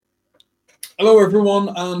Hello,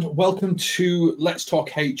 everyone, and welcome to Let's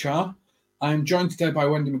Talk HR. I'm joined today by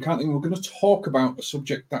Wendy McCartney, and we're going to talk about a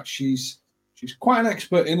subject that she's quite an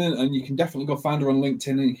expert in, and you can definitely go find her on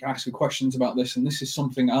LinkedIn and you can ask her questions about this. And this is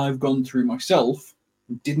something I've gone through myself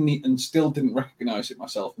and still didn't recognise it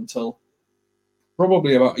myself until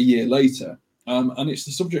probably about a year later. And it's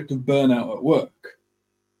the subject of burnout at work.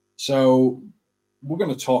 So we're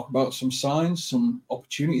going to talk about some signs, some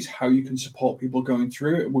opportunities, how you can support people going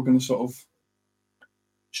through it. We're going to sort of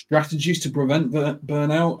strategies to prevent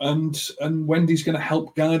burnout, and Wendy's going to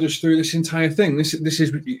help guide us through this entire thing. This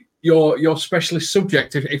is your specialist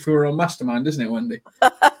subject if we were on Mastermind, isn't it, Wendy?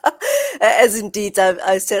 It is indeed.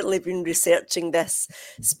 I've certainly been researching this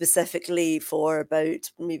specifically for about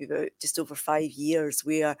just over 5 years,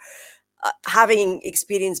 where having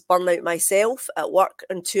experienced burnout myself at work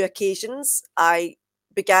on 2 occasions, I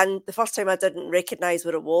began, the first time I didn't recognise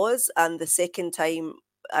what it was, and the second time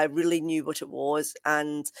I really knew what it was,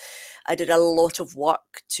 and I did a lot of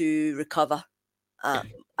work to recover,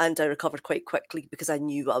 and I recovered quite quickly because I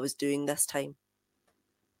knew what I was doing this time.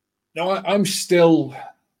 No, I'm still.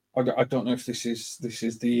 I don't know if this is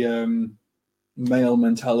the male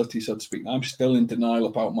mentality, so to speak. I'm still in denial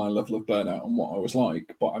about my level of burnout and what I was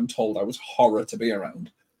like, but I'm told I was horror to be around.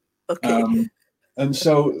 Okay. And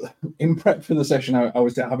so, in prep for the session, I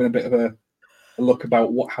was having a bit of a look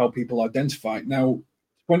about how people identify. Now,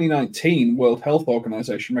 2019 World Health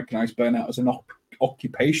Organization recognized burnout as an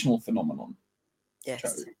occupational phenomenon. Yes.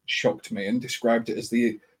 Which shocked me, and described it as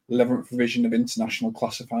the 11th revision of International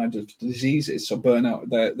Classified of Diseases. So burnout,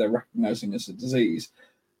 they're recognizing as a disease,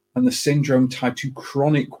 and the syndrome tied to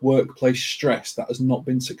chronic workplace stress that has not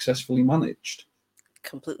been successfully managed.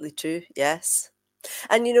 Completely true. Yes.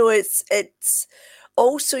 And it's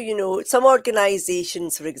also, some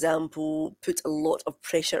organizations, for example, put a lot of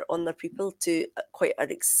pressure on their people to quite an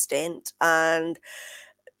extent, and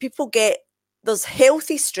people there's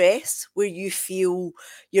healthy stress where you feel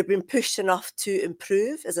you're being pushed enough to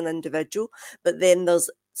improve as an individual, but then there's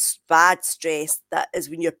bad stress that is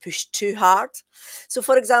when you're pushed too hard. So,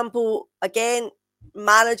 for example, again,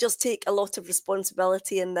 managers take a lot of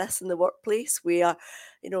responsibility in this in the workplace, where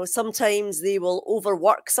sometimes they will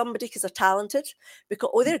overwork somebody because they're talented,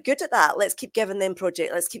 because they're good at that, let's keep giving them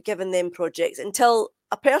projects, until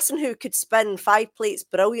a person who could spin 5 plates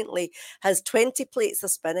brilliantly has 20 plates they're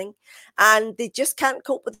spinning, and they just can't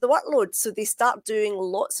cope with the workload, so they start doing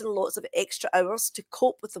lots and lots of extra hours to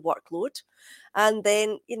cope with the workload, and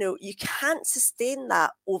then you can't sustain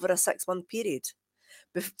that over a 6-month period,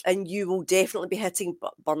 and you will definitely be hitting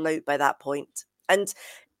burnout by that point. And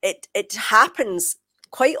it happens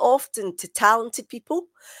quite often to talented people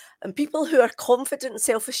and people who are confident and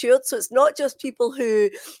self-assured. So it's not just people who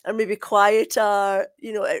are maybe quieter,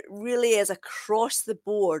 it really is across the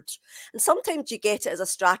board. And sometimes you get it as a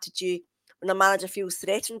strategy. When a manager feels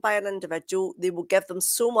threatened by an individual, they will give them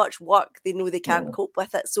so much work they know they can't cope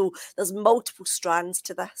with it. So there's multiple strands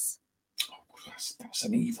to this. That's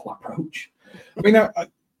an evil approach. I mean,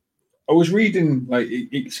 I was reading, like,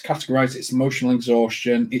 it's categorized, it's emotional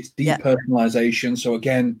exhaustion, it's depersonalization. So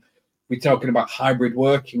again, we're talking about hybrid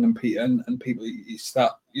working and people, it's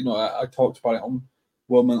that, I talked about it on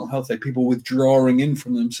World Mental Health Day, people withdrawing in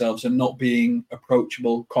from themselves and not being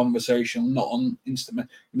approachable, conversational, not on instant,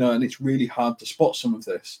 and it's really hard to spot some of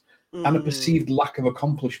this. And a perceived lack of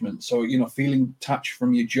accomplishment. So, feeling detached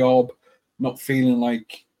from your job, not feeling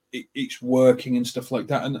like it's working and stuff like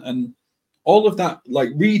that. And all of that, like,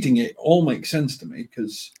 reading it all makes sense to me,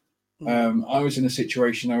 because I was in a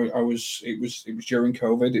situation, it was during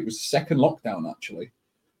COVID, it was the second lockdown actually.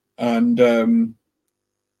 And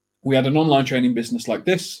we had an online training business like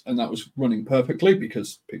this, and that was running perfectly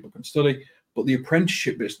because people can study. But the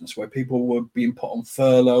apprenticeship business, where people were being put on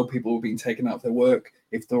furlough, people were being taken out of their work.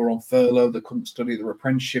 If they were on furlough, they couldn't study their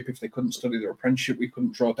apprenticeship. If they couldn't study their apprenticeship, we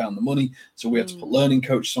couldn't draw down the money. So we had to put learning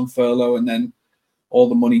coaches on furlough, and then all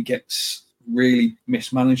the money gets really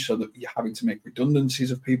mismanaged, so that you're having to make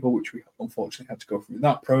redundancies of people, which we unfortunately had to go through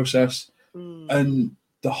that process. And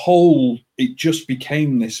it just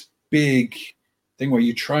became this big thing where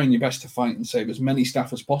you're trying your best to fight and save as many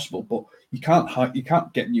staff as possible, but you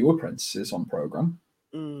can't get new apprentices on program,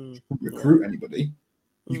 recruit anybody.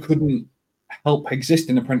 You couldn't help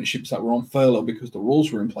existing apprenticeships that were on furlough because the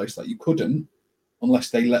rules were in place that you couldn't, unless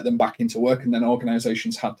they let them back into work, and then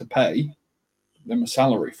organizations had to pay them a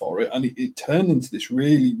salary for it. And it turned into this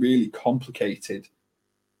really, really complicated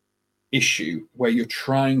issue where you're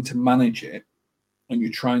trying to manage it and you're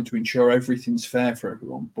trying to ensure everything's fair for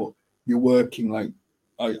everyone, but you're working like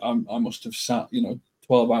I must have sat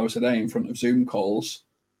 12 hours a day in front of Zoom calls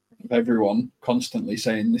of everyone constantly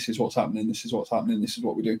saying, this is what's happening, this is what's happening, this is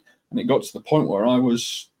what we're doing. And it got to the point where I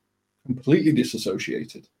was completely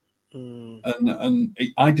disassociated. And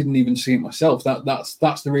I didn't even see it myself. That's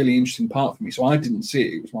the really interesting part for me. So I didn't see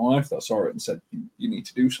it. It was my wife that saw it and said, you need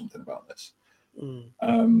to do something about this.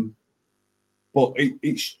 But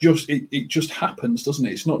it just happens, doesn't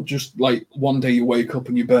it? It's not just like one day you wake up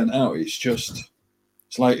and you're burnt out. It's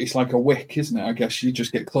like a wick, isn't it? I guess you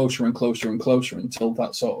just get closer and closer and closer until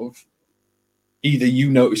that sort of, either you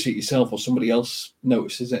notice it yourself or somebody else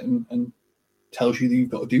notices it and tells you that you've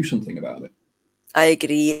got to do something about it. I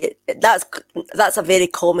agree. That's a very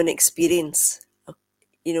common experience.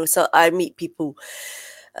 So I meet people,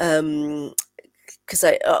 because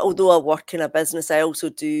although I work in a business, I also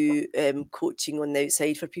do coaching on the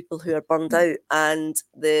outside for people who are burned out. And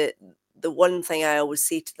the one thing I always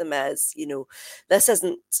say to them is,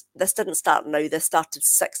 this didn't start now. This started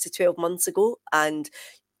 6 to 12 months ago, and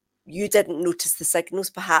you didn't notice the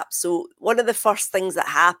signals perhaps. So one of the first things that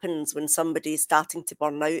happens when somebody is starting to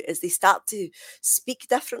burn out is they start to speak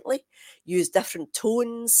differently, use different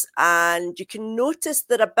tones, and you can notice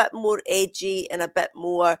they're a bit more edgy and a bit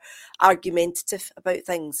more argumentative about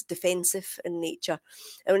things, defensive in nature.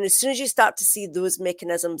 And as soon as you start to see those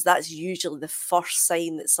mechanisms, that's usually the first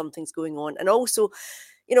sign that something's going on. And also,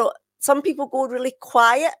 some people go really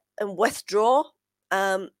quiet and withdraw.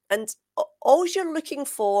 And all you're looking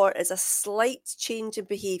for is a slight change in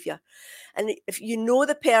behaviour. And if you know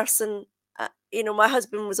the person, my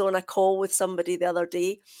husband was on a call with somebody the other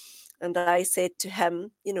day, and I said to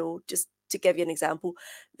him, just to give you an example,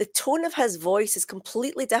 the tone of his voice is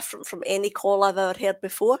completely different from any call I've ever heard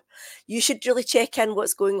before. You should really check in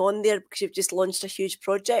what's going on there because you've just launched a huge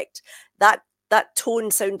project. That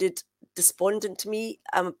tone sounded despondent to me.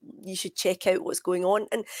 You should check out what's going on.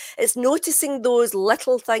 And it's noticing those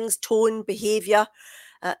little things, tone, behaviour.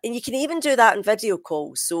 And you can even do that in video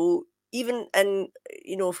calls. So even in,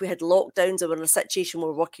 if we had lockdowns or we're in a situation where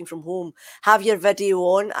we're working from home, have your video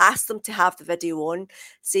on, ask them to have the video on,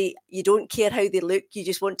 say you don't care how they look, you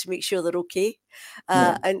just want to make sure they're okay.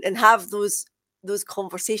 And have those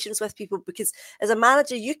conversations with people, because as a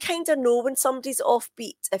manager, you kind of know when somebody's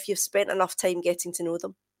offbeat if you've spent enough time getting to know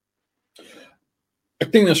them. I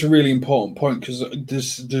think that's a really important point, because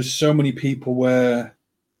there's so many people where,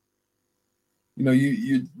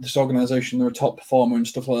 you this organization, they're a top performer and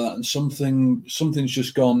stuff like that, and something's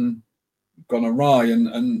just gone awry,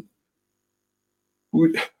 and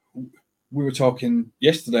we were talking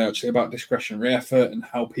yesterday actually about discretionary effort and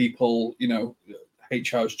how people,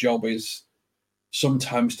 HR's job is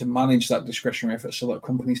sometimes to manage that discretionary effort so that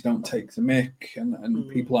companies don't take the mick and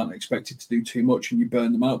people aren't expected to do too much and you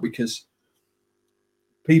burn them out, because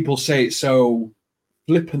people say it so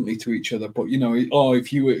flippantly to each other, but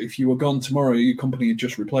if you were gone tomorrow, your company would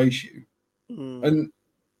just replace you. And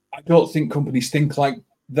I don't think companies think like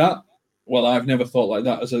that. Well, I've never thought like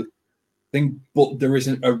that as a thing, but there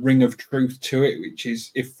isn't a ring of truth to it, which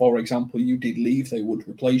is, if, for example, you did leave, they would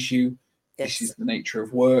replace you. Yes. This is the nature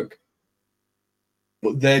of work.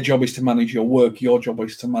 But their job is to manage your work. Your job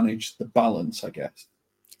is to manage the balance, I guess,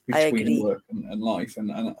 between work and life.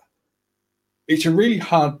 And it's a really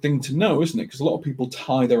hard thing to know, isn't it? Because a lot of people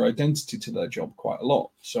tie their identity to their job quite a lot.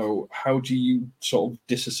 So how do you sort of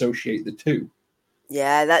disassociate the two?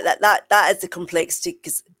 Yeah, that is the complexity,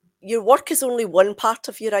 because your work is only one part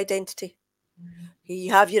of your identity.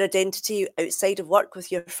 You have your identity outside of work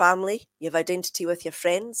with your family. You have identity with your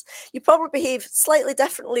friends. You probably behave slightly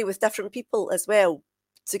differently with different people as well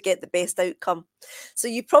to get the best outcome. So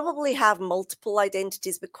you probably have multiple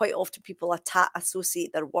identities, but quite often people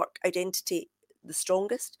associate their work identity the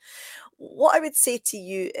strongest. What I would say to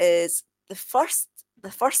you is the first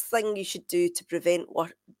thing you should do to prevent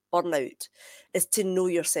burnout is to know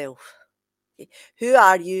yourself. Okay? Who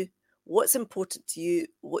are you? What's important to you?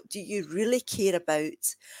 What do you really care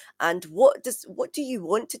about? And what do you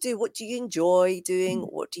want to do? What do you enjoy doing?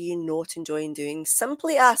 What do you not enjoy doing?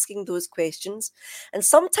 Simply asking those questions. And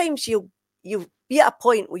sometimes you'll be at a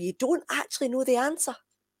point where you don't actually know the answer.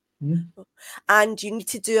 And you need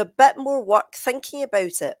to do a bit more work thinking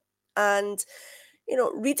about it. And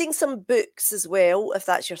reading some books as well, if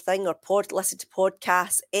that's your thing, or listen to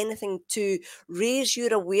podcasts, anything to raise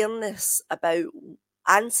your awareness about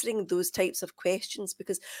answering those types of questions.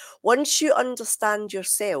 Because once you understand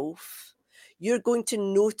yourself, you're going to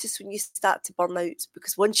notice when you start to burn out.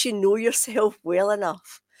 Because once you know yourself well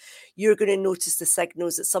enough, you're going to notice the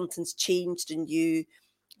signals that something's changed in you.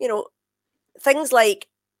 Things like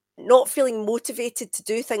not feeling motivated to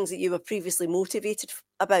do things that you were previously motivated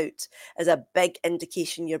about is a big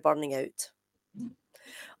indication you're burning out.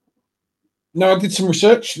 Now, I did some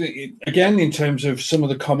research again in terms of some of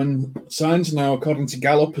the common signs. Now, according to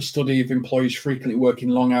Gallup, a study of employees frequently working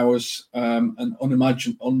long hours and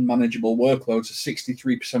unmanageable workloads are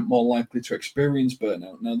 63% more likely to experience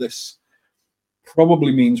burnout. Now, this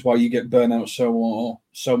probably means why you get burnout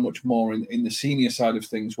so much more in the senior side of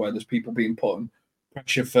things, where there's people being put on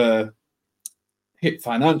pressure for hit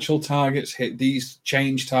financial targets, hit these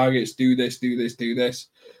change targets, do this,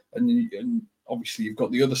 and obviously you've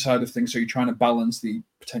got the other side of things, so you're trying to balance the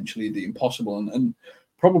potentially the impossible, and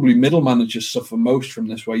probably middle managers suffer most from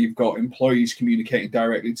this, where you've got employees communicating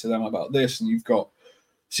directly to them about this, and you've got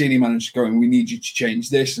senior managers going, we need you to change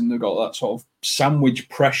this, and they've got that sort of sandwich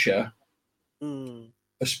pressure.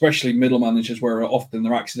 Especially middle managers, where often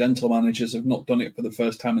they're accidental managers, have not done it for the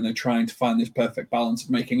first time, and they're trying to find this perfect balance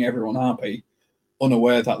of making everyone happy,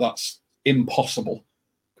 unaware that that's impossible,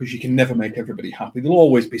 because you can never make everybody happy. There'll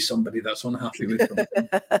always be somebody that's unhappy with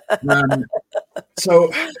something.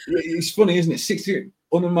 So it's funny, isn't it? 60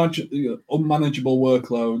 unmanageable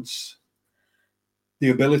workloads,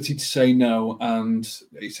 the ability to say no, and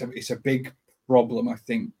it's a big problem, I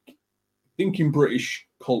think in British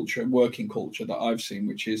culture, working culture, that I've seen,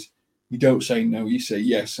 which is you don't say no, you say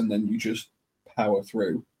yes, and then you just power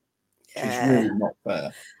through, which is really not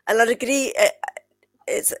fair. And I'd agree.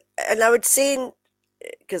 And I would say,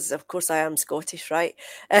 because of course I am Scottish, right?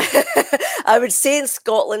 I would say in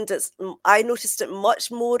Scotland, I noticed it much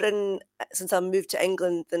more since I moved to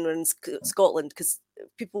England than in Scotland, because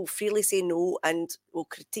people freely say no and will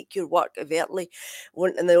critique your work overtly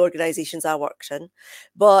in the organisations I worked in.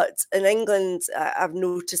 But in England, I've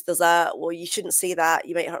noticed there's well, you shouldn't say that,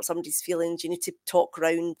 you might hurt somebody's feelings, you need to talk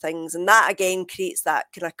around things. And that again creates that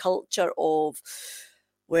kind of culture of,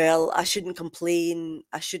 well, I shouldn't complain,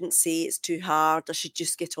 I shouldn't say it's too hard, I should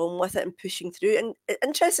just get on with it and pushing through. And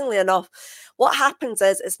interestingly enough, what happens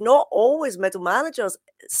is it's not always middle managers.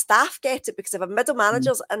 Staff get it, because if a middle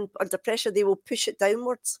managers and under pressure, they will push it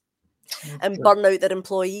downwards and burn out their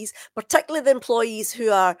employees, particularly the employees who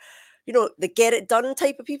are, the get it done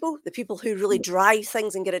type of people, the people who really drive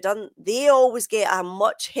things and get it done. They always get a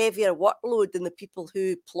much heavier workload than the people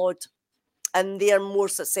who plod, and they are more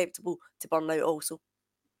susceptible to burnout also.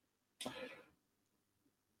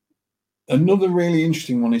 Another really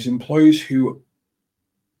interesting one is employees who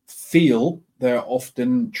feel they're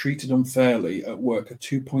often treated unfairly at work are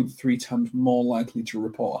 2.3 times more likely to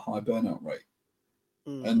report a high burnout rate.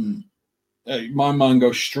 And my mind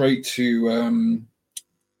goes straight to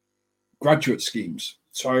graduate schemes.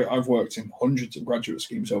 So I've worked in hundreds of graduate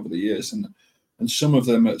schemes over the years, and some of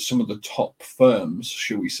them at some of the top firms,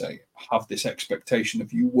 shall we say, have this expectation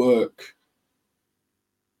of you work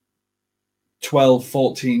 12,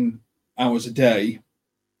 14 hours a day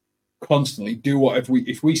constantly, do whatever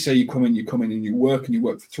if we say you come in and you work for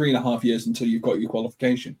 3.5 years until you've got your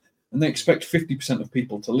qualification, and they expect 50% of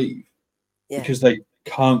people to leave because they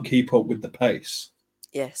can't keep up with the pace.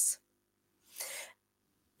 Yes.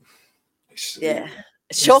 It's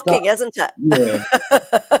shocking, isn't it? Yeah.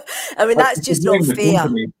 I mean, that's just not fair.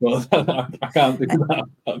 I can't do that.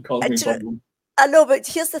 That causes me problem. I know, but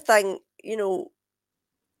here's the thing,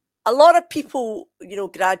 a lot of people,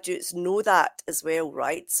 graduates know that as well,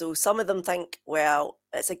 right? So some of them think, well,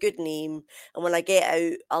 it's a good name, and when I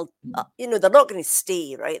get out, they're not going to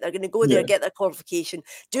stay, right? They're going to go there, get their qualification,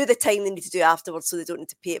 do the time they need to do afterwards, so they don't need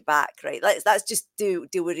to pay it back, right? That's just deal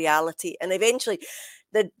with reality, and eventually,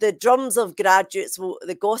 the drums of graduates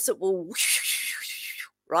the gossip will.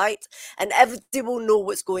 Right, and everybody will know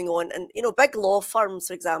what's going on. And big law firms,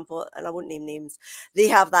 for example, and I won't name names, they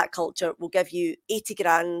have that culture. We'll give you 80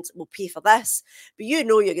 grand, we'll pay for this, but you're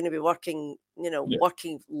going to be working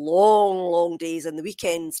working long days and the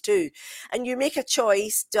weekends too, and you make a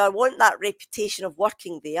choice. Do I want that reputation of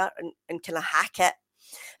working there and kind of hack it?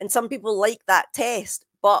 And some people like that test,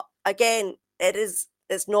 but again, it's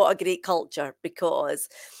not a great culture, because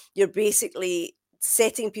you're basically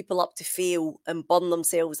setting people up to fail and burn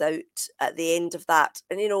themselves out at the end of that.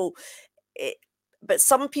 And but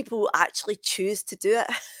some people actually choose to do it.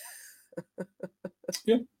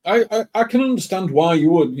 Yeah, I can understand why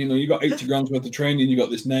you would. You got 80 grand's worth of training, you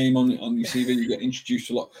got this name on your CV, you get introduced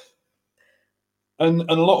to a lot, and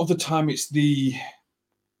a lot of the time it's the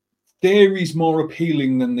theory's more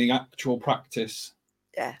appealing than the actual practice.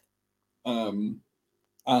 Yeah. And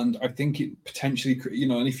I think it potentially,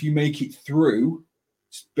 and if you make it through,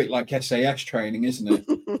 it's a bit like SAS training, isn't it?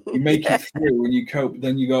 You make it through and you cope,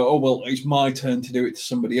 then you go, oh, well, it's my turn to do it to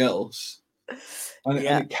somebody else. And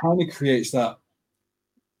it kind of creates that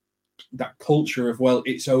culture of, well,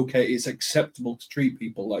 it's okay, it's acceptable to treat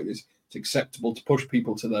people like this. It's acceptable to push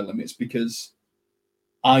people to their limits, because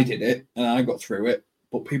I did it and I got through it,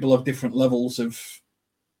 but people have different levels of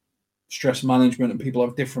stress management, and people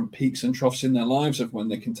have different peaks and troughs in their lives of when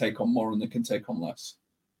they can take on more and they can take on less.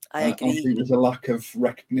 I I agree. think there's a lack of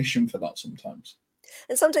recognition for that sometimes.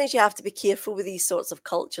 And sometimes you have to be careful with these sorts of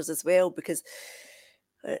cultures as well, because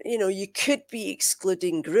you could be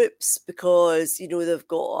excluding groups because they've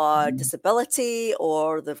got a disability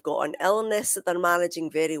or they've got an illness that they're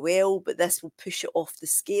managing very well, but this will push it off the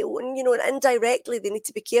scale. And and indirectly they need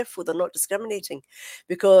to be careful they're not discriminating,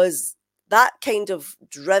 because that kind of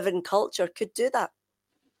driven culture could do that.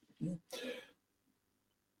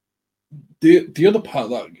 The other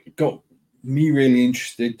part that got me really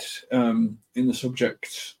interested in the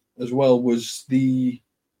subject as well was the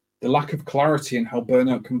lack of clarity and how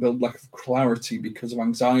burnout can build lack of clarity because of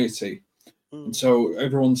anxiety. And so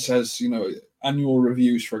everyone says, annual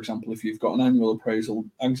reviews, for example, if you've got an annual appraisal,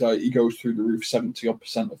 anxiety goes through the roof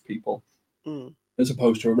 70% of people, as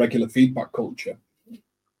opposed to a regular feedback culture.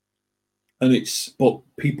 But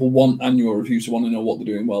people want annual reviews, they want to know what they're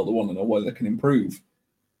doing well, they want to know where they can improve.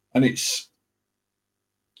 And it's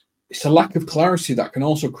a lack of clarity that can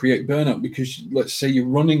also create burnout, because let's say you're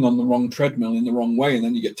running on the wrong treadmill in the wrong way, and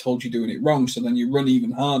then you get told you're doing it wrong, so then you run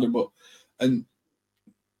even harder. And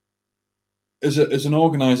as an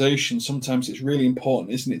organization, sometimes it's really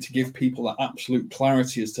important, isn't it, to give people that absolute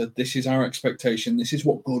clarity as to this is our expectation, this is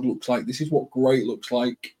what good looks like, this is what great looks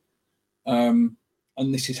like, and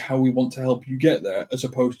this is how we want to help you get there, as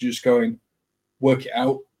opposed to just going, work it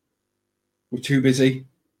out, we're too busy,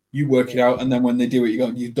 you work it out, and then when they do it, you go,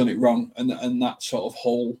 you've done it wrong, and that sort of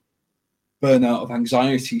whole burnout of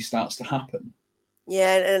anxiety starts to happen.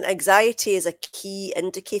 Yeah, and anxiety is a key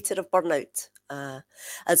indicator of burnout,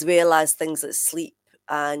 as well as things like sleep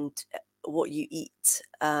and what you eat,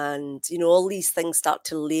 and all these things start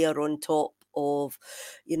to layer on top of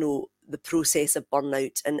the process of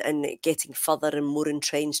burnout, and it getting further and more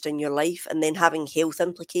entrenched in your life, and then having health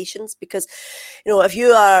implications, because if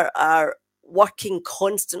you are working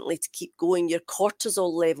constantly to keep going, your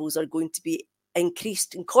cortisol levels are going to be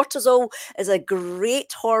increased. And cortisol is a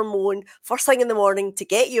great hormone first thing in the morning to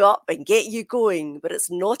get you up and get you going, but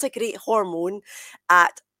it's not a great hormone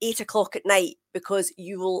at 8 o'clock at night, because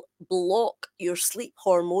you will block your sleep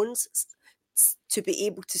hormones to be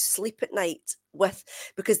able to sleep at night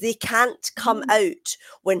because they can't come out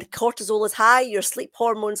when cortisol is high. Your sleep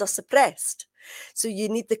hormones are suppressed. So you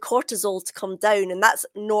need the cortisol to come down, and that's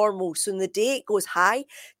normal. So in the day it goes high,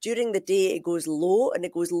 during the day it goes low, and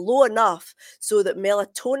it goes low enough so that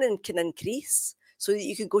melatonin can increase so that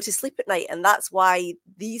you can go to sleep at night. And that's why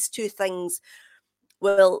these two things,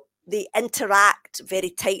 they interact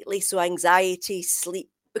very tightly. So anxiety, sleep,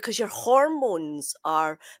 because your hormones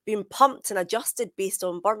are being pumped and adjusted based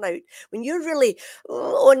on burnout. When you're really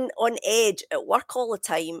on edge at work all the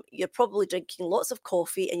time, you're probably drinking lots of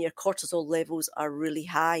coffee and your cortisol levels are really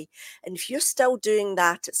high. And if you're still doing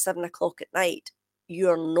that at 7 o'clock at night,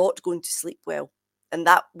 you're not going to sleep well. And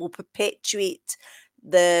that will perpetuate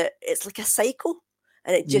it's like a cycle,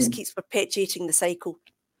 and it just keeps perpetuating the cycle.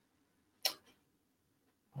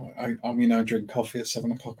 I mean, I drink coffee at 7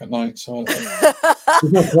 o'clock at night, so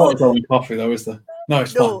there's no cortisol in coffee, though, is there? No,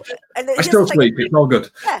 it's fine. I still sleep. It's all good.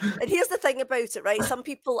 Yeah, and here's the thing about it, right? Some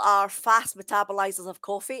people are fast metabolizers of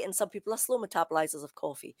coffee, and some people are slow metabolizers of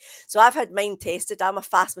coffee. So I've had mine tested. I'm a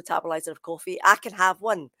fast metabolizer of coffee. I can have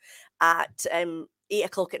one at 8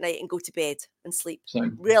 o'clock at night and go to bed and sleep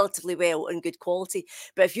relatively well and good quality.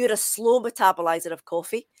 But if you're a slow metabolizer of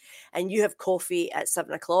coffee and you have coffee at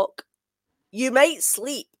 7 o'clock, you might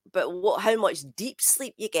sleep, but how much deep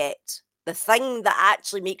sleep you get, the thing that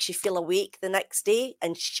actually makes you feel awake the next day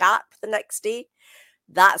and sharp the next day,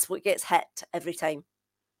 that's what gets hit every time.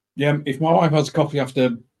 Yeah, if my wife has coffee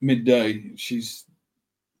after midday,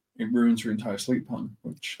 it ruins her entire sleep pattern.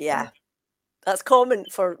 That's common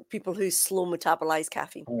for people who slow metabolize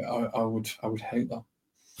caffeine. I would hate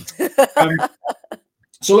that.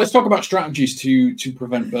 So let's talk about strategies to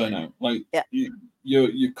prevent burnout. Like,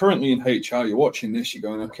 you're currently in HR, you're watching this, you're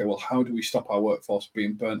going, okay, well, how do we stop our workforce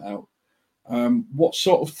being burnt out? What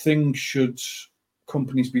sort of things should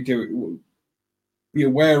companies be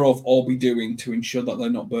aware of or be doing to ensure that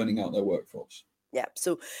they're not burning out their workforce? Yeah,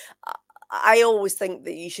 so I always think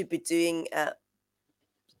that you should be doing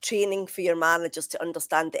training for your managers to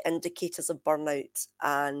understand the indicators of burnout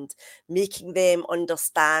and making them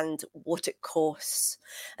understand what it costs.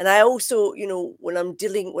 And I also, when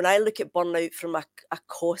I look at burnout from a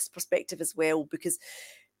cost perspective as well, because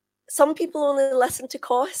some people only listen to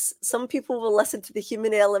costs, some people will listen to the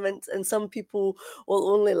human element, and some people will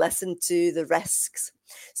only listen to the risks.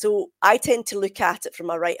 So I tend to look at it from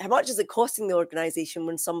a right, how much is it costing the organisation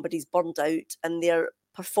when somebody's burned out and their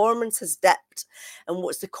performance has dipped, and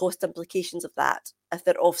what's the cost implications of that? If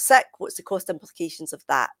they're off sick, what's the cost implications of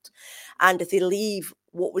that? And if they leave,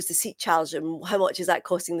 what was the seat charge and how much is that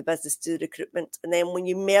costing the business to do recruitment? And then when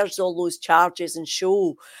you merge all those charges and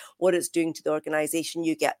show what it's doing to the organisation,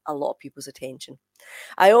 you get a lot of people's attention.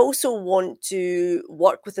 I also want to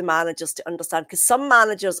work with the managers to understand, because some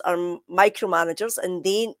managers are micromanagers and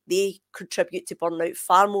they contribute to burnout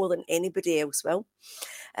far more than anybody else will.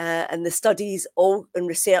 And the studies all and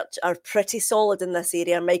research are pretty solid in this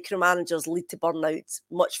area. Micromanagers lead to burnout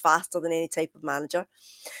much faster than any type of manager.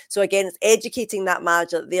 So again, it's educating that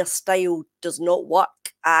manager that their style does not work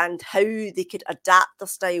and how they could adapt their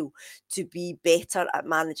style to be better at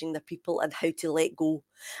managing their people and how to let go.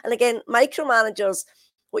 And again, micromanagers,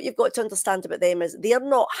 what you've got to understand about them is they're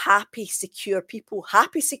not happy, secure people.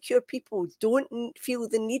 Happy, secure people don't feel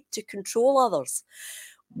the need to control others.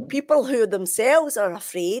 People who themselves are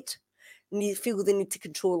afraid feel the need to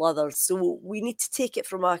control others. So we need to take it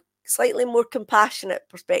from a slightly more compassionate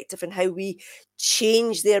perspective in how we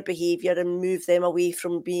change their behaviour and move them away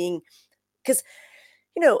from being, because,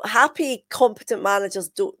 you know, happy, competent managers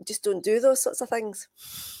don't do those sorts of things.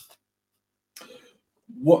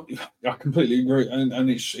 What I completely agree, and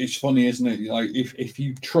it's funny, isn't it? Like if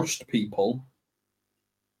you trust people,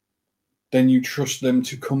 then you trust them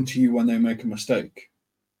to come to you when they make a mistake.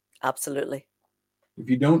 Absolutely. If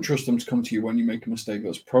you don't trust them to come to you when you make a mistake,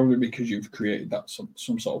 that's probably because you've created that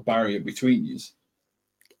some sort of barrier between you.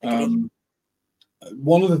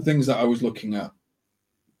 One of the things that I was looking at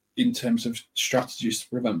in terms of strategies to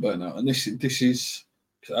prevent burnout, and this is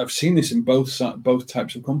I've seen this in both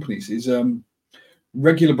types of companies, is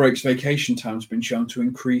regular breaks, vacation time has been shown to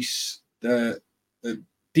decrease the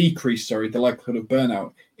likelihood of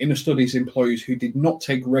burnout. In a studies, employees who did not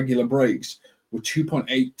take regular breaks were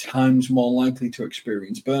 2.8 times more likely to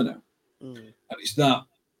experience burnout. And it's that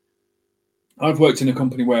I've worked in a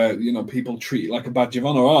company where, you know, people treat it like a badge of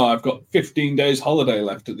honor. Oh, I've got 15 days holiday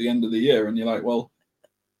left at the end of the year, and you're like, well,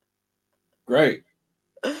 great.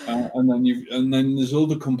 And then there's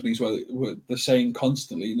other companies where they're saying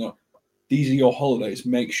constantly, you know, these are your holidays.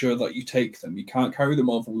 Make sure that you take them. You can't carry them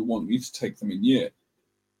over. We want you to take them in year.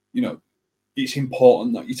 You know, it's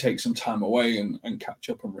important that you take some time away and catch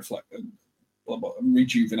up and reflect and blah, blah, and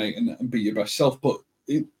rejuvenate and be your best self. But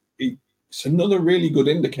it's another really good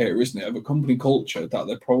indicator, isn't it, of a company culture that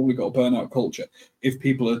they've probably got a burnout culture if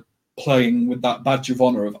people are playing with that badge of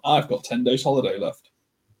honor of I've got 10 days holiday left.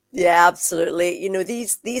 Yeah, absolutely. You know,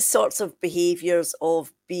 these sorts of behaviours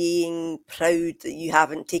of being proud that you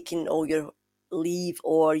haven't taken all your leave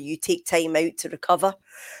or you take time out to recover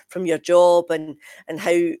from your job and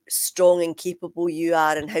how strong and capable you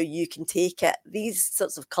are and how you can take it. These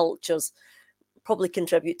sorts of cultures probably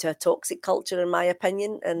contribute to a toxic culture, in my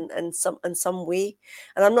opinion, in some way.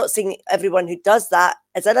 And I'm not saying everyone who does that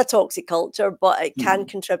is in a toxic culture, but it can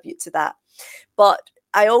contribute to that. But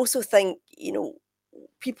I also think, you know,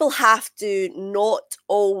 people have to not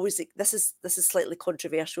always, this is slightly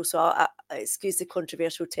controversial, so I excuse the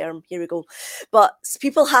controversial term, here we go. But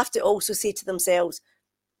people have to also say to themselves,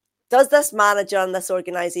 does this manager and this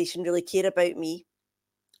organisation really care about me?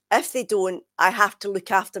 If they don't, I have to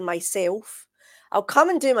look after myself. I'll come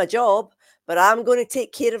and do my job, but I'm going to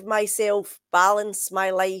take care of myself, balance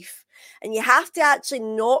my life. And you have to actually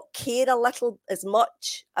not care a little as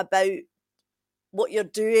much about what you're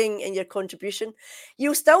doing and your contribution.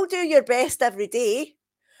 You'll still do your best every day,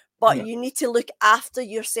 but you need to look after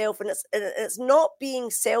yourself. And it's not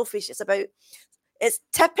being selfish. It's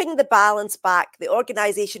tipping the balance back. The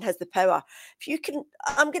organisation has the power. If you can,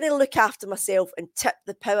 I'm going to look after myself and tip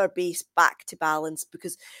the power base back to balance,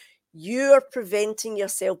 because you're preventing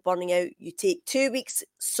yourself burning out. You take 2 weeks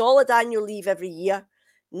solid annual leave every year.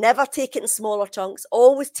 Never take it in smaller chunks.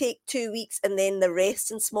 Always take 2 weeks and then the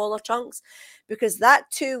rest in smaller chunks, because that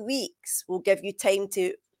 2 weeks will give you time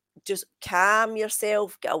to just calm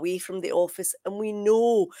yourself, get away from the office. And we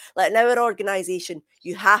know, like in our organisation,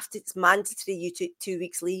 it's mandatory you take 2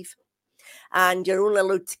 weeks leave, and you're only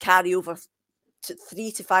allowed to carry over to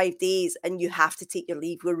 3 to 5 days, and you have to take your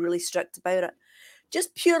leave. We're really strict about it.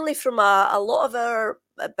 Just purely from a lot of our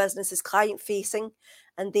business is client facing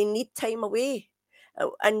and they need time away.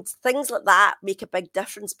 And things like that make a big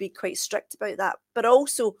difference, be quite strict about that. But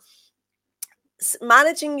also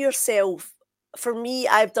managing yourself. For me,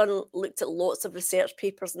 I've looked at lots of research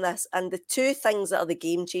papers on this, and the two things that are the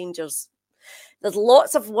game changers. There's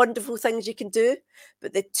lots of wonderful things you can do,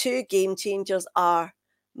 but the two game changers are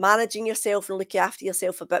managing yourself and looking after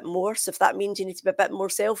yourself a bit more. So if that means you need to be a bit more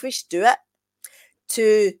selfish, do it.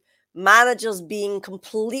 to managers being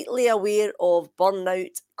completely aware of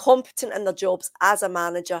burnout, competent in their jobs as a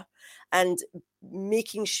manager, and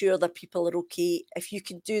making sure that people are okay. If you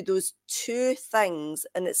can do those two things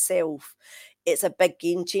in itself, it's a big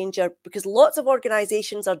game changer, because lots of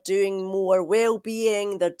organizations are doing more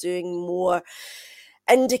well-being, they're doing more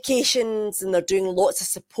indications, and they're doing lots of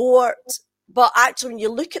support. But actually, when you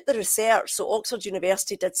look at the research, so Oxford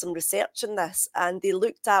University did some research on this, and they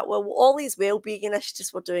looked at, well, all these wellbeing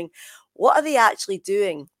initiatives we're doing, what are they actually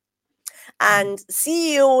doing? And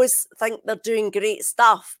CEOs think they're doing great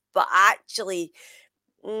stuff, but actually,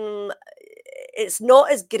 it's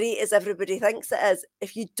not as great as everybody thinks it is.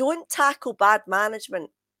 If you don't tackle bad management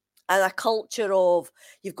and a culture of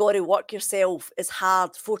you've got to work yourself as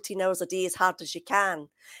hard, 14 hours a day, as hard as you can,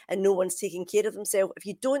 and no one's taking care of themselves, if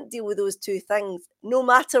you don't deal with those two things, no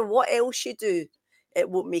matter what else you do, it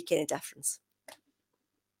won't make any difference.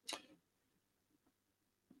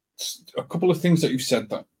 A couple of things that you've said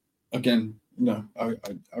that, again, no,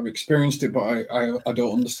 I've experienced it, but I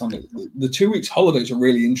don't understand it. The 2 weeks holiday is a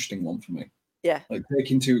really interesting one for me. Yeah. Like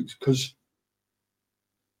taking 2 weeks, because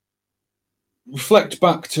reflect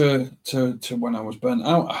back to when I was burnt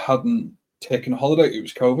out, I hadn't taken a holiday. It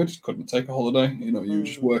was COVID, couldn't take a holiday. You know, you were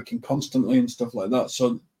just working constantly and stuff like that.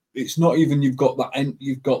 So it's not even you've got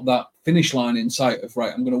that finish line in sight of,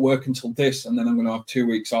 right, I'm going to work until this, and then I'm going to have 2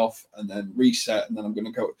 weeks off, and then reset, and then I'm going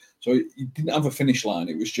to go. So you didn't have a finish line.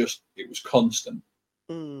 It was constant.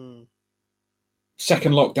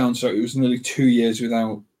 Second lockdown, so it was nearly 2 years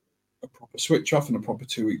without a proper switch off and a proper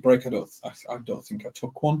 2 week break. I don't think I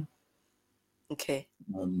took one. Okay.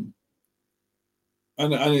 And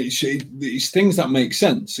it's things that make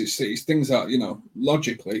sense. It's things that, you know,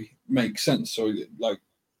 logically make sense. So like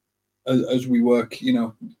as we work, you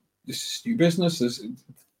know, this is new business. There's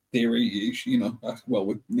theory, you know, well,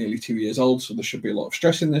 we're nearly 2 years old, so there should be a lot of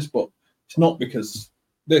stress in this, but it's not because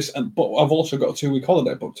this. But I've also got a 2 week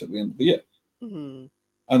holiday booked at the end of the year,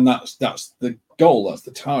 and that's the goal. That's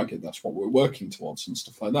the target. That's what we're working towards and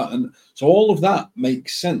stuff like that. And so all of that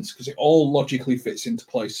makes sense because it all logically fits into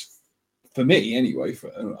place for me anyway.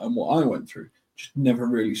 And what I went through, just never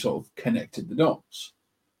really sort of connected the dots.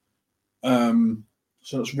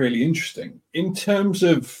 So that's really interesting. In terms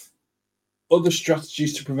of other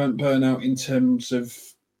strategies to prevent burnout, in terms of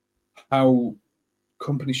how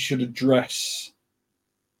companies should address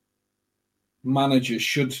managers,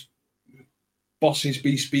 should bosses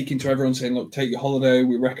be speaking to everyone saying, look, take your holiday,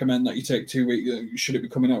 we recommend that you take 2 weeks, should it be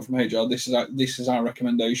coming out from HR, this is our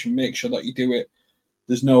recommendation, make sure that you do it.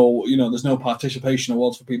 There's no participation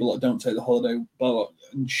awards for people that don't take the holiday, blah, blah.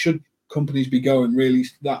 And should companies be going really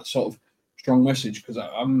that sort of strong message? Because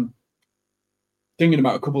I'm thinking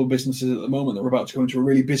about a couple of businesses at the moment that are about to go into a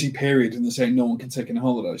really busy period and they're saying no one can take any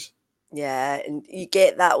holidays. Yeah, and you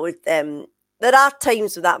get that with them. There are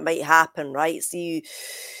times where that might happen, right? So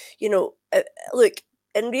you know, look,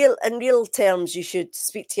 in real terms, you should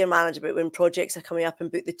speak to your manager about when projects are coming up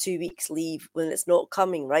and book the 2 weeks leave when it's not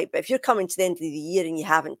coming, right? But if you're coming to the end of the year and you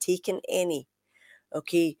haven't taken any,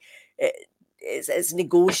 okay, it's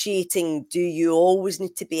negotiating. Do you always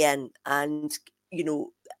need to be in? And, you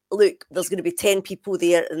know, look, there's going to be 10 people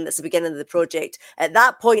there and it's the beginning of the project. At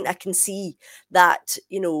that point, I can see that,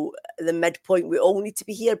 you know, the midpoint, we all need to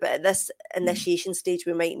be here. But at this initiation stage,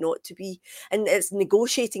 we might not to be. And it's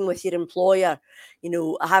negotiating with your employer. You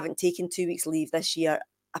know, I haven't taken 2 weeks leave this year.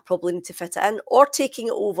 I probably need to fit it in, or taking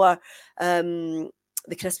it over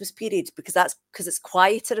the Christmas period, because it's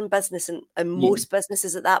quieter in business and most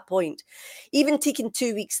businesses at that point. Even taking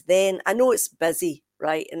 2 weeks then, I know it's busy,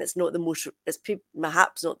 right? And it's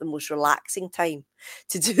perhaps not the most relaxing time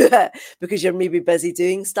to do it because you're maybe busy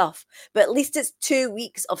doing stuff. But at least it's 2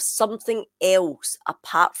 weeks of something else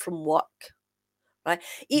apart from work, right?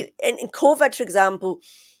 In COVID, for example,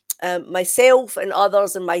 myself and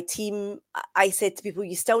others in my team, I said to people,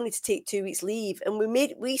 you still need to take 2 weeks leave. And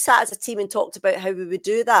we sat as a team and talked about how we would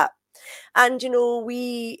do that. And, you know,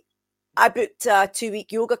 I booked a 2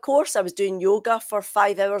 week yoga course. I was doing yoga for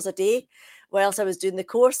 5 hours a day whilst I was doing the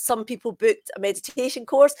course. Some people booked a meditation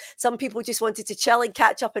course. Some people just wanted to chill and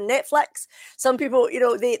catch up on Netflix. Some people, you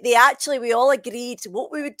know, we all agreed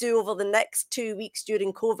what we would do over the next 2 weeks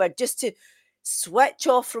during COVID, just to switch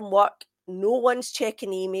off from work. No one's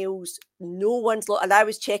checking emails. And I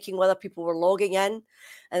was checking whether people were logging in.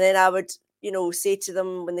 And then I would, you know, say to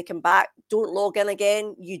them when they come back, don't log in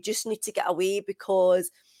again. You just need to get away,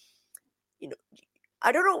 because, you know,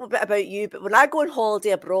 I don't know a bit about you, but when I go on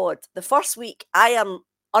holiday abroad, the first week I am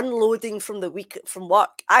unloading from the week from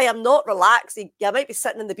work. I am not relaxing. I might be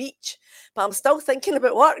sitting on the beach, but I'm still thinking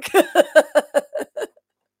about work.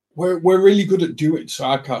 we're really good at doing. So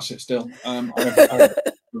I can't sit still. I have a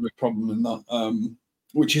big problem in that.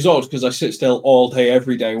 Which is odd because I sit still all day,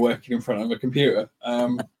 every day, working in front of a computer.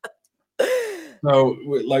 So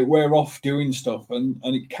we're off doing stuff, and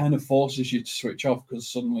it kind of forces you to switch off because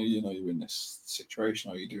suddenly you're in this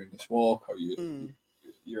situation, or you're doing this walk, or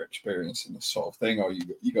you're experiencing this sort of thing, or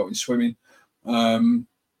you going swimming.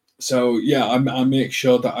 So yeah, I make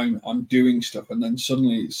sure that I'm doing stuff, and then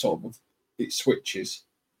suddenly it switches,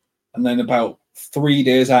 and then about 3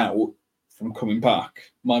 days out from coming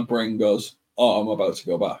back, my brain goes, "Oh, I'm about to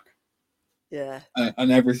go back." Yeah.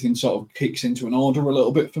 And everything sort of kicks into an order a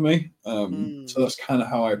little bit for me. So that's kind of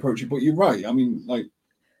how I approach it. But you're right. I mean, like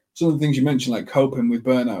some of the things you mentioned, like coping with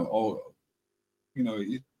burnout, or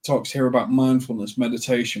it talks here about mindfulness,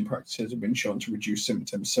 meditation practices have been shown to reduce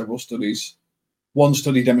symptoms. Several studies. One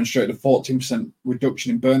study demonstrated a 14%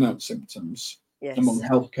 reduction in burnout symptoms among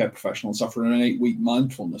healthcare professionals after an 8-week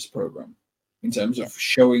mindfulness program, in terms of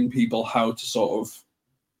showing people how to sort of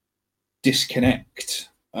disconnect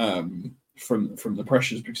from the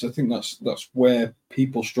pressures, because I think that's where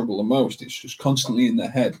people struggle the most. It's just constantly in their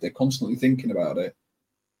head. They're constantly thinking about it,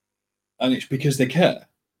 and it's because they care.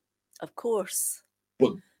 Of course.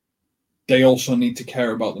 But they also need to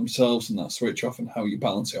care about themselves and that switch off and how you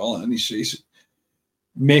balance it all. And it's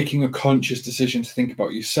making a conscious decision to think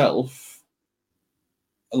about yourself.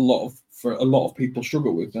 For a lot of people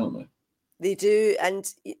struggle with, don't they? They do,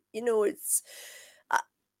 and it's.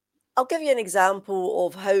 I'll give you an example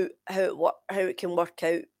of how it can work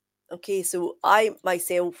out. Okay, so I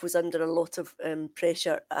myself was under a lot of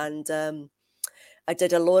pressure, and I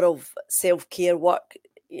did a lot of self-care work.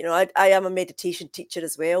 I am a meditation teacher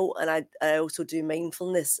as well, and I also do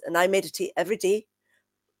mindfulness, and I meditate every day.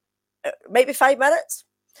 Maybe 5 minutes.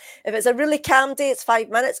 If it's a really calm day, it's 5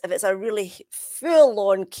 minutes. If it's a really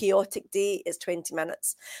full-on chaotic day, it's 20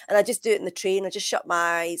 minutes. And I just do it in the train. I just shut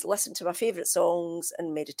my eyes, listen to my favourite songs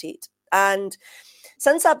and meditate. And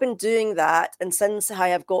since I've been doing that, and since I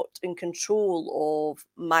have got in control of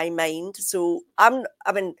my mind, so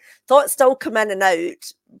thoughts still come in and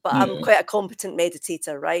out, but I'm quite a competent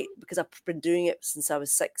meditator, right? Because I've been doing it since I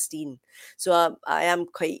was 16. So I am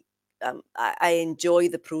quite, I enjoy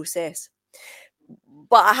the process.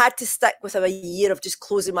 But I had to stick with a year of just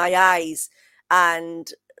closing my eyes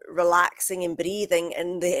and relaxing and breathing,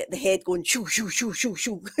 and the head going shoo, shoo, shoo, shoo,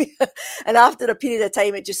 shoo. And after a period of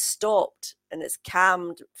time, it just stopped and it's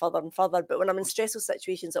calmed further and further. But when I'm in stressful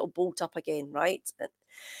situations, it'll bolt up again, right? And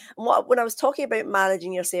when I was talking about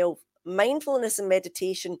managing yourself, mindfulness and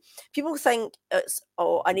meditation, people think it's,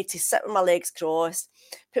 I need to sit with my legs crossed,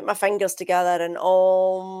 put my fingers together and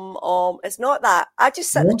it's not that. I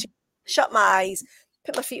just sit in the chair, shut my eyes,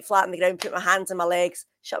 put my feet flat on the ground, put my hands on my legs,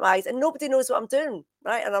 shut my eyes, and nobody knows what I'm doing,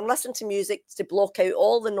 right? And I'm listening to music to block out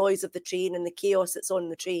all the noise of the train and the chaos that's on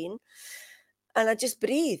the train. And I just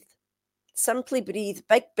breathe, simply breathe,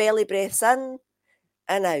 big belly breaths in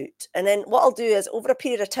and out. And then what I'll do is over a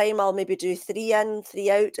period of time, I'll maybe do 3 in, 3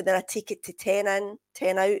 out, and then I take it to 10 in,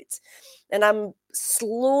 10 out. And I'm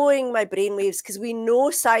slowing my brainwaves, because we know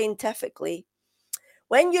scientifically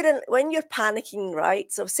when you're panicking,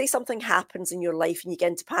 right? So say something happens in your life and you get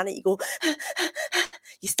into panic, you go,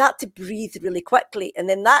 you start to breathe really quickly. And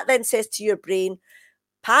then that then says to your brain,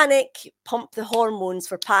 panic, pump the hormones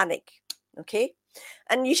for panic. Okay.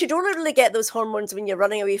 And you should only really get those hormones when you're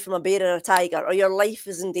running away from a bear or a tiger, or your life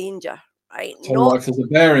is in danger, right? So if there's a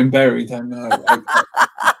bear in Berry, then fair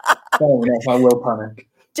enough, I will panic.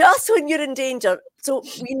 Just when you're in danger. So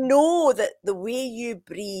we know that the way you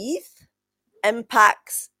breathe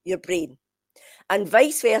impacts your brain, and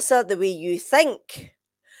vice versa, the way you think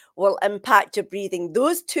will impact your breathing.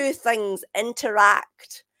 Those two things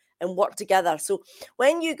interact and work together. So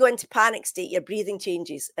when you go into panic state, your breathing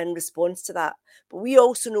changes in response to that. But we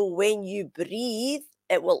also know when you breathe,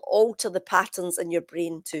 it will alter the patterns in your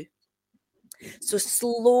brain too. So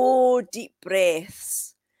slow, deep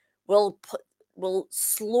breaths will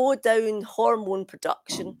slow down hormone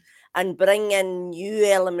production and bring in new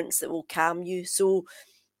elements that will calm you. So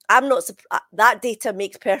I'm not that data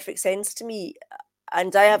makes perfect sense to me,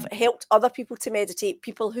 and I have helped other people to meditate.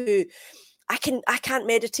 People who I can't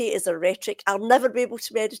meditate is a rhetoric. I'll never be able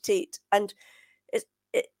to meditate, and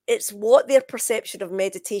it's what their perception of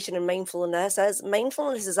meditation and mindfulness is.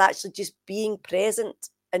 Mindfulness is actually just being present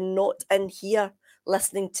and not in here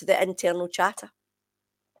listening to the internal chatter.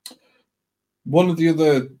 One of the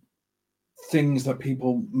other things that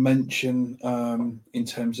people mention in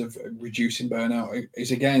terms of reducing burnout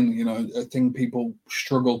is, again, a thing people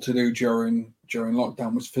struggle to do during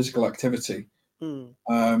lockdown was physical activity.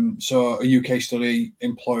 So a UK study,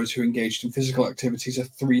 employers who engaged in physical activities are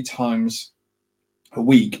 3 times a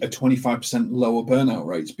week at 25% lower burnout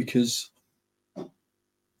rates, because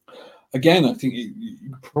again, I think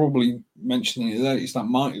you probably mentioned it there, it's that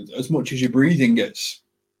mind, as much as your breathing gets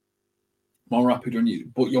more rapid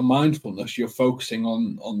but your mindfulness, you're focusing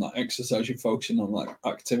on that exercise, you're focusing on that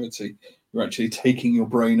activity, you're actually taking your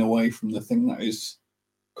brain away from the thing that is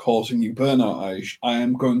causing you burnout. I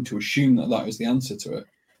am going to assume that is the answer to it.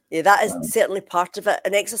 Yeah, that is certainly part of it.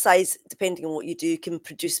 And exercise, depending on what you do, can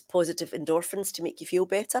produce positive endorphins to make you feel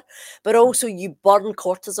better. But also you burn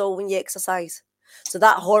cortisol when you exercise. So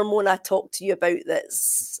that hormone I talked to you about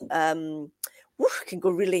that's can go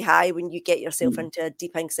really high when you get yourself into a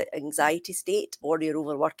deep anxiety state or you're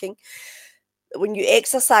overworking. When you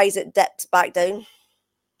exercise, it dips back down.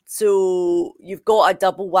 So you've got a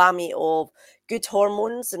double whammy of good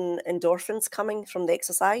hormones and endorphins coming from the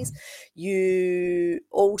exercise. You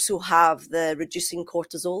also have the reducing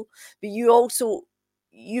cortisol, but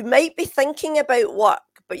you might be thinking about work,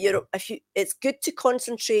 but it's good to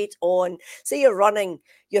concentrate on, say you're running,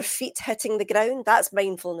 your feet hitting the ground. That's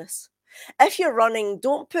mindfulness. If you're running,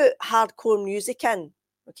 don't put hardcore music in.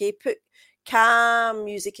 Okay, put calm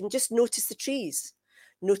music and just notice the trees.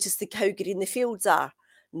 Notice how green the fields are.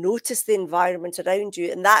 Notice the environment around you,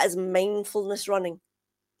 and that is mindfulness running.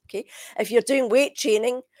 Okay, if you're doing weight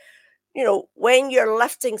training, when you're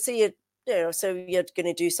lifting, say so you're going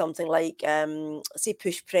to do something like say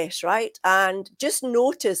push press, right? And just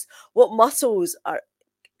notice what muscles are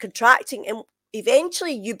contracting, and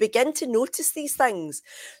eventually you begin to notice these things.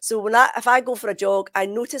 So if I go for a jog, I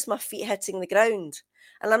notice my feet hitting the ground,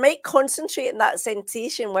 and I might concentrate on that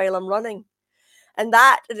sensation while I'm running. And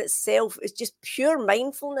that in itself is just pure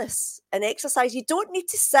mindfulness and exercise. You don't need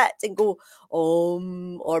to sit and go,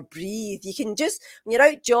 or breathe. You can just, when you're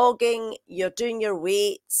out jogging, you're doing your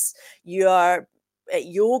weights, you're at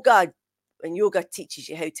yoga, and yoga teaches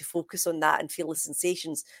you how to focus on that and feel the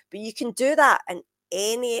sensations. But you can do that in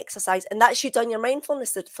any exercise, and that's you done your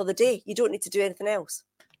mindfulness for the day. You don't need to do anything else.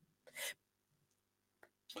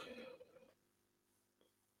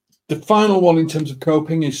 The final one in terms of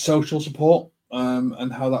coping is social support.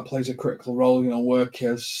 And how that plays a critical role.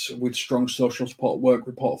 Workers with strong social support at work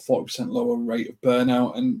report a 40% lower rate of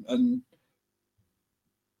burnout, and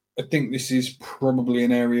I think this is probably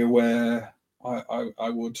an area where I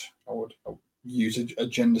would use a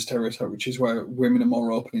gender stereotype, which is where women are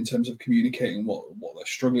more open in terms of communicating what they're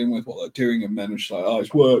struggling with, what they're doing, and men are just like, oh,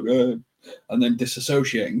 it's work, and then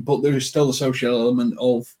disassociating. But there is still a social element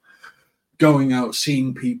of going out,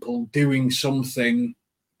 seeing people, doing something,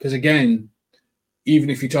 because again,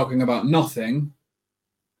 even if you're talking about nothing,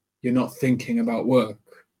 you're not thinking about work.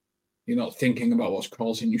 You're not thinking about what's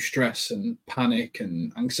causing you stress and panic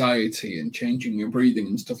and anxiety and changing your breathing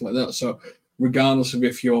and stuff like that. So regardless of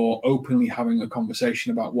if you're openly having a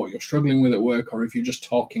conversation about what you're struggling with at work, or if you're just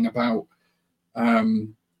talking about,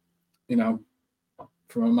 from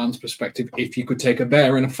a man's perspective, if you could take a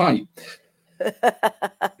bear in a fight.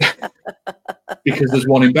 Because there's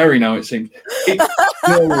one in Bury now, it seems.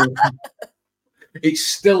 It's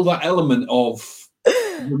still that element of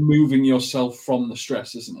removing yourself from the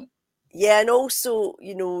stress, isn't it? Yeah, and also,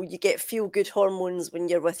 you get feel-good hormones when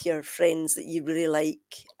you're with your friends that you really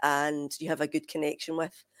like and you have a good connection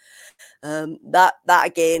with. That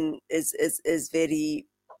again is very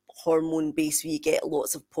hormone based, where you get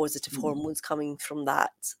lots of positive hormones coming from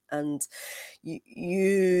that, and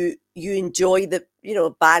you enjoy the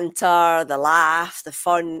banter, the laugh, the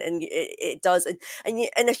fun, and it does. And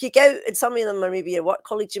if you go out, and some of them are maybe your work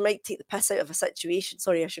colleagues, you might take the piss out of a situation.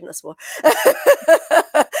 Sorry, I shouldn't have swore.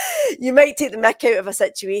 You might take the mick out of a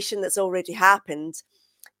situation that's already happened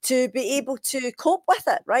to be able to cope with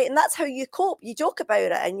it, right? And that's how you cope. You joke about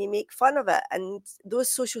it and you make fun of it, and those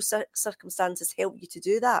social circumstances help you to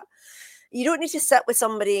do that. You don't need to sit with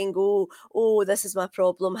somebody and go, oh, this is my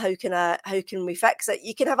problem, how can we fix it?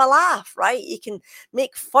 You can have a laugh, right? You can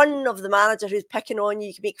make fun of the manager who's picking on you.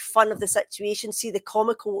 You can make fun of the situation, see the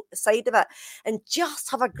comical side of it, and just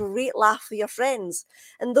have a great laugh with your friends.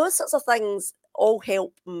 And those sorts of things all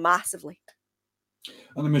help massively.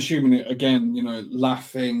 And I'm assuming, again,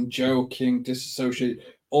 laughing, joking, disassociate,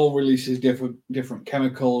 all releases different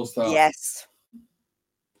chemicals. That, yes.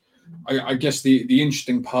 I guess the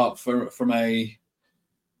interesting part from a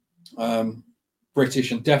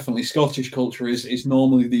British and definitely Scottish culture is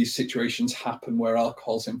normally these situations happen where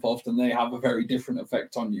alcohol's involved, and they have a very different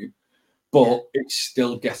effect on you. But it's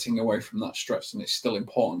still getting away from that stress, and it's still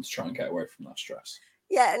important to try and get away from that stress.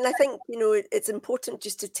 Yeah, and I think, it's important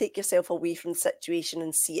just to take yourself away from the situation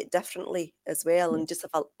and see it differently as well, and just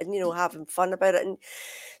having fun about it. And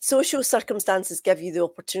social circumstances give you the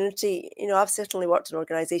opportunity. I've certainly worked in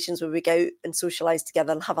organisations where we go out and socialise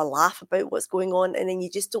together and have a laugh about what's going on, and then you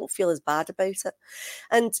just don't feel as bad about it.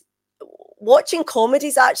 And watching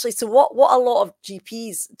comedies, actually, so what a lot of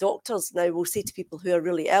GPs, doctors now will say to people who are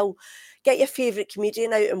really ill, get your favourite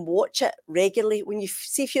comedian out and watch it regularly. When you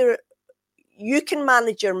see if you can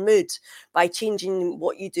manage your mood by changing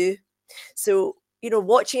what you do. So,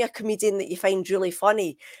 watching a comedian that you find really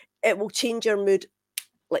funny, it will change your mood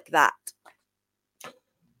like that.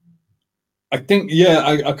 I think, yeah,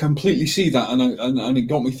 I completely see that, and it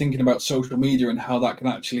got me thinking about social media and how that can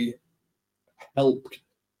actually help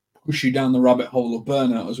push you down the rabbit hole of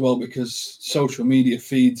burnout as well, because social media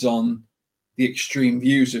feeds on the extreme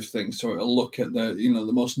views of things. So it'll look at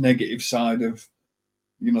the most negative side of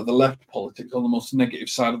the left politics, or the most negative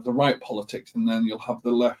side of the right politics, and then you'll have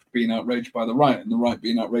the left being outraged by the right and the right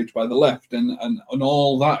being outraged by the left, and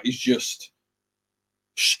all that is just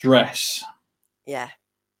stress. Yeah.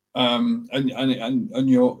 And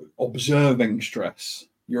you're observing stress.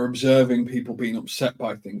 You're observing people being upset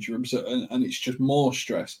by things. And it's just more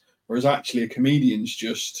stress. Whereas actually, a comedian's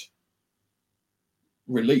just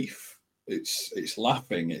relief. It's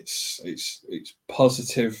laughing. It's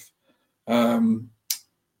positive.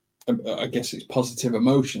 I guess it's positive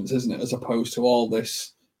emotions, isn't it? As opposed to all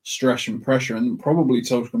this stress and pressure. And probably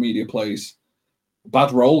social media plays a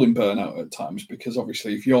bad role in burnout at times, because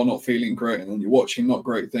obviously if you're not feeling great and then you're watching not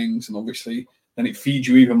great things, and obviously then it feeds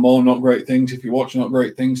you even more not great things if you watch not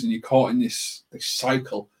great things, and you're caught in this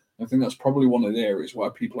cycle. I think that's probably one of the areas why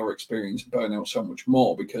people are experiencing burnout so much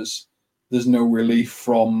more, because there's no relief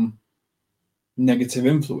from negative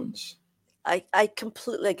influence. I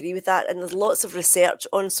completely agree with that. And there's lots of research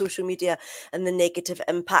on social media and the negative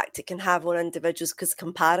impact it can have on individuals, because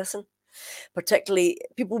comparison, particularly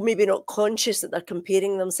people maybe not conscious that they're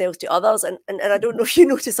comparing themselves to others. And I don't know if you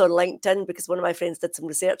notice on LinkedIn, because one of my friends did some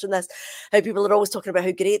research on this, how people are always talking about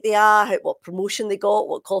how great they are, what promotion they got,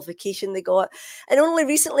 what qualification they got. And only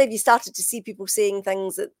recently have you started to see people saying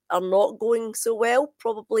things that are not going so well.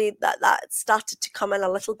 Probably that started to come in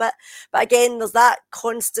a little bit. But again, there's that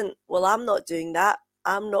constant, well, I'm not doing that.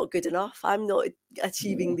 I'm not good enough. I'm not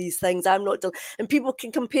achieving these things. I'm not doing, and people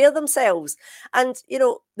can compare themselves. And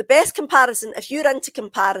the best comparison, if you're into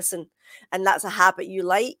comparison and that's a habit you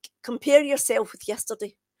like, compare yourself with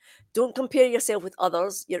yesterday. Don't compare yourself with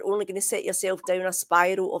others. You're only going to set yourself down a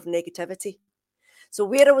spiral of negativity. So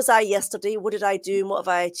where was I yesterday? What did I do? And what have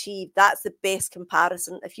I achieved? That's the best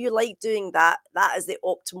comparison. If you like doing that, that is the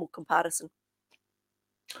optimal comparison.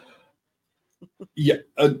 Yeah,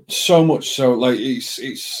 so much so. Like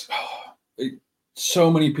it's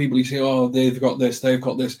so many people. You say, "Oh, they've got this,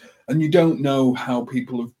 and you don't know how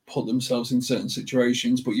people have put themselves in certain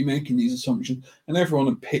situations, but you're making these assumptions, and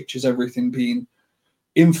everyone pictures everything being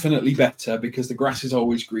infinitely better because the grass is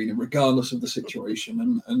always greener, regardless of the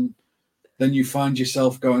situation, and then you find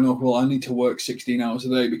yourself going, "Oh, well, I need to work 16 hours a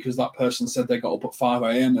day because that person said they got up at 5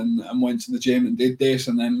 a.m. and went to the gym and did this,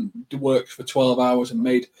 and then worked for 12 hours and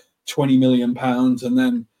made £20 million, and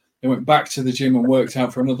then they went back to the gym and worked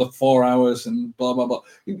out for another 4 hours and blah blah blah."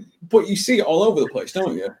 But you see it all over the place,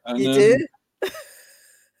 don't you? And, you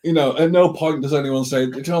do. At no point does anyone say,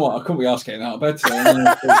 "Do you know what? I couldn't be asked getting out of bed today." And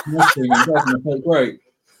I felt great.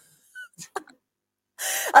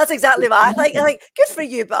 That's exactly what I think. I think, good for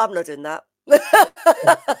you, but I'm not doing that.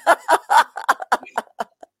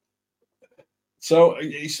 So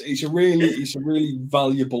it's a really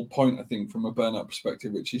valuable point, I think, from a burnout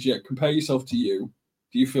perspective, which is, compare yourself to you.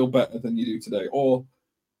 Do you feel better than you do today? Or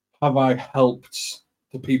have I helped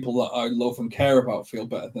the people that I love and care about feel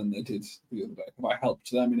better than they did the other day? Have I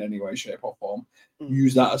helped them in any way, shape, or form?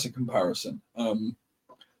 Use that as a comparison. And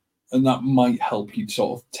that might help you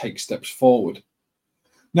sort of take steps forward.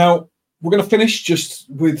 Now, we're going to finish just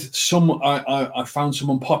with some, I found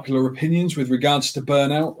some unpopular opinions with regards to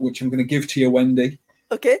burnout, which I'm going to give to you, Wendy.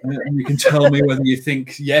 Okay. And you can tell me whether you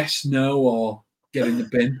think yes, no, or get in the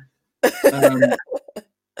bin.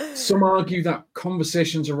 Some argue that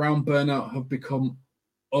conversations around burnout have become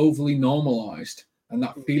overly normalized, and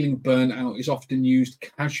that feeling burnout is often used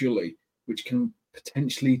casually, which can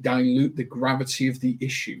potentially dilute the gravity of the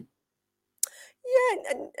issue. Yeah,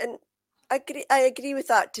 and I agree with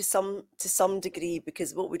that to some degree,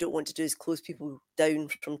 because what we don't want to do is close people down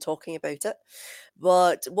from talking about it.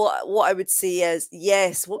 But what I would say is,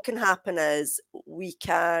 yes, what can happen is we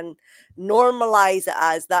can normalize it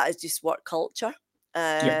as that is just work culture.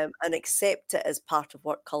 and accept it as part of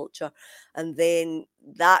work culture. And then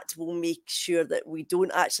that will make sure that we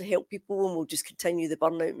don't actually help people, and we'll just continue the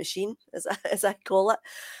burnout machine, as I call it.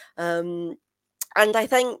 And I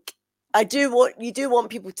think you do want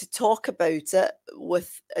people to talk about it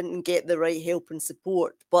and get the right help and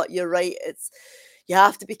support. But you're right, you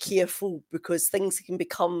have to be careful, because things can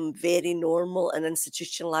become very normal and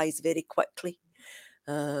institutionalized very quickly.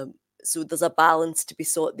 So there's a balance to be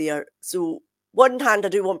sought there. So one hand, I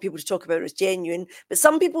do want people to talk about it as genuine, but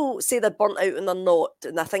some people say they're burnt out and they're not,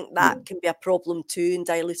 and I think that can be a problem too in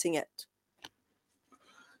diluting it.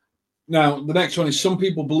 Now, the next one is, some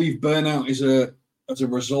people believe burnout is as a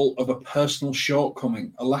result of a personal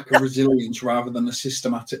shortcoming, a lack of resilience, rather than a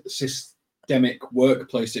systemic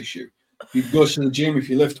workplace issue. If you go to the gym, if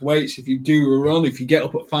you lift weights, if you do a run, if you get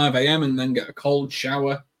up at 5 a.m. and then get a cold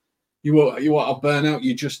shower, you won't have burnout.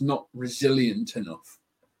 You're just not resilient enough.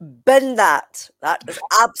 Bin that. That is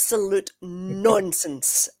absolute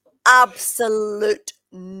nonsense. Absolute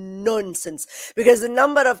nonsense. Because the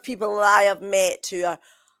number of people I have met who are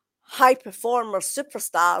high performers,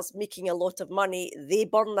 superstars, making a lot of money, they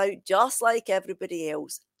burn out just like everybody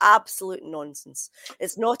else. Absolute nonsense.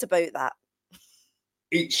 It's not about that.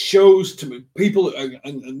 It shows to me, people,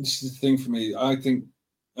 and this is the thing for me, I think,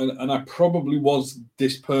 and I probably was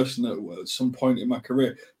this person at some point in my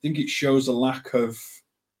career, I think it shows a lack of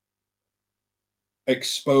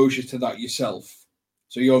exposure to that yourself.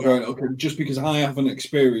 So you're going, okay, just because I haven't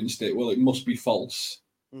experienced it, well, it must be false.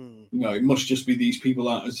 You know, it must just be these people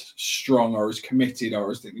aren't as strong or as committed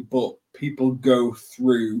or as things. But people go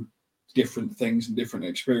through different things and different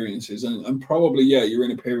experiences, and probably, you're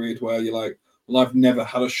in a period where you're like, well, I've never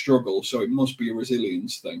had a struggle, so it must be a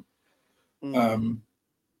resilience thing.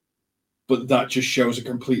 But that just shows a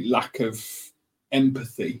complete lack of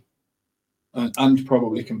empathy and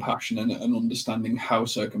probably compassion and understanding how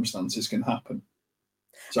circumstances can happen.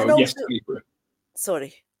 So also, yes,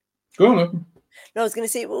 sorry. Go on. No, I was going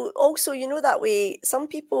to say, well, also, that way, some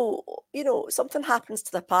people, something happens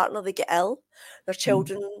to their partner, they get ill, their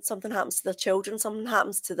children, something happens to their children, something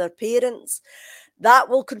happens to their parents. That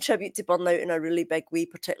will contribute to burnout in a really big way,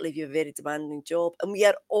 particularly if you have a very demanding job. And we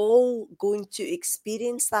are all going to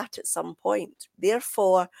experience that at some point.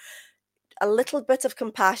 Therefore, a little bit of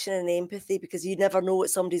compassion and empathy, because you never know what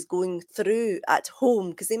somebody's going through at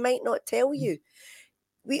home, because they might not tell you.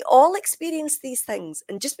 We all experience these things,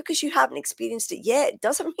 and just because you haven't experienced it yet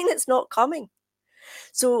doesn't mean it's not coming.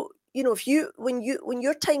 So, when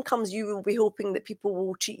your time comes, you will be hoping that people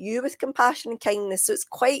will treat you with compassion and kindness. So it's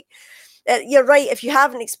quite, you're right. If you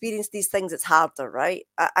haven't experienced these things, it's harder, right?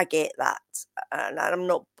 I get that, and I'm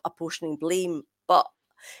not apportioning blame, but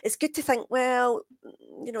it's good to think, well,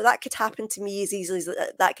 that could happen to me as easily as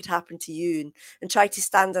that could happen to you, and try to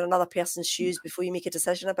stand in another person's shoes before you make a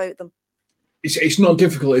decision about them. It's not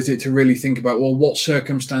difficult, is it, to really think about, well, what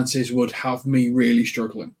circumstances would have me really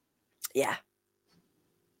struggling? Yeah,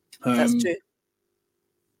 that's true.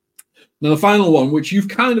 Now, the final one, which you've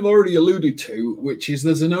kind of already alluded to, which is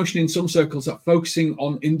there's a notion in some circles that focusing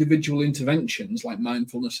on individual interventions like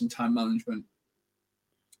mindfulness and time management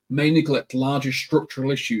may neglect larger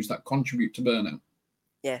structural issues that contribute to burnout.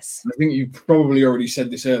 Yes. And I think you've probably already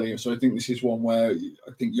said this earlier, so I think this is one where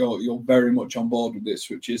I think you're very much on board with this,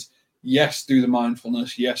 which is, yes, do the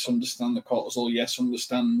mindfulness, yes, understand the cortisol, yes,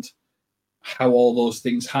 understand how all those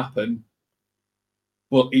things happen,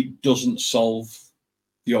 but it doesn't solve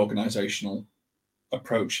the organizational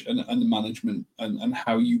approach and the management and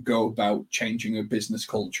how you go about changing a business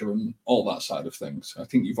culture and all that side of things. I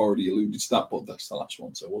think you've already alluded to that, but that's the last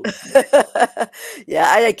one. So yeah,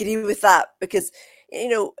 I agree with that, because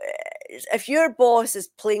if your boss is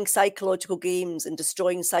playing psychological games and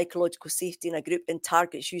destroying psychological safety in a group and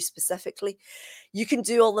targets you specifically, you can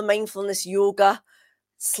do all the mindfulness, yoga,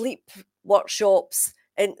 sleep workshops,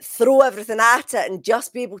 and throw everything at it and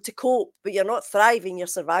just be able to cope, but you're not thriving, you're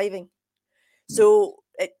surviving. So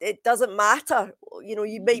it doesn't matter.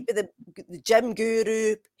 You might be the gym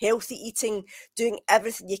guru, healthy eating, doing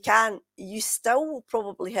everything you can. You still will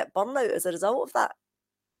probably hit burnout as a result of that.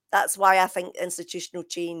 That's why I think institutional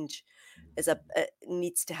change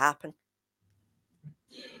needs to happen.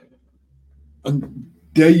 And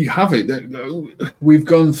there you have it. We've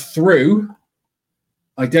gone through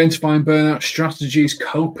identifying burnout strategies,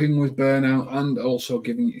 coping with burnout, and also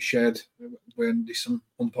giving you shared some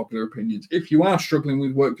unpopular opinions. If you are struggling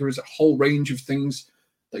with work, there is a whole range of things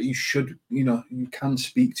that you should, you can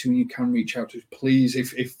speak to and you can reach out to. Please,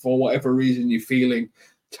 if for whatever reason you're feeling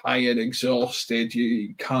tired, exhausted,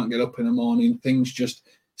 you can't get up in the morning, things just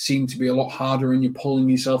seem to be a lot harder and you're pulling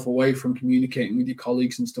yourself away from communicating with your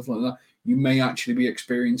colleagues and stuff like that, you may actually be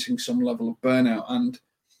experiencing some level of burnout. And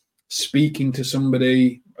speaking to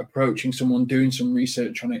somebody, approaching someone, doing some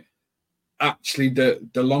research on it, actually the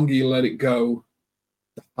longer you let it go,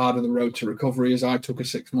 the harder the road to recovery is. I took a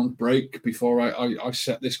 6-month break before I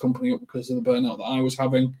set this company up because of the burnout that I was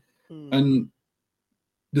having. And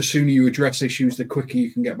the sooner you address issues, the quicker you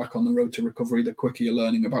can get back on the road to recovery, the quicker you're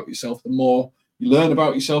learning about yourself. The more you learn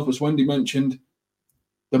about yourself, as Wendy mentioned,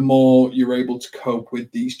 the more you're able to cope with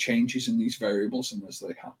these changes and these variables and as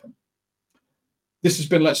they happen. This has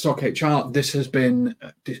been Let's Talk HR. This has been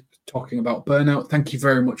talking about burnout. Thank you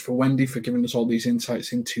very much for Wendy for giving us all these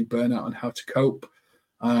insights into burnout and how to cope.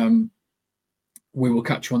 We will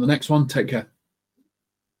catch you on the next one. Take care.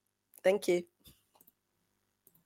 Thank you.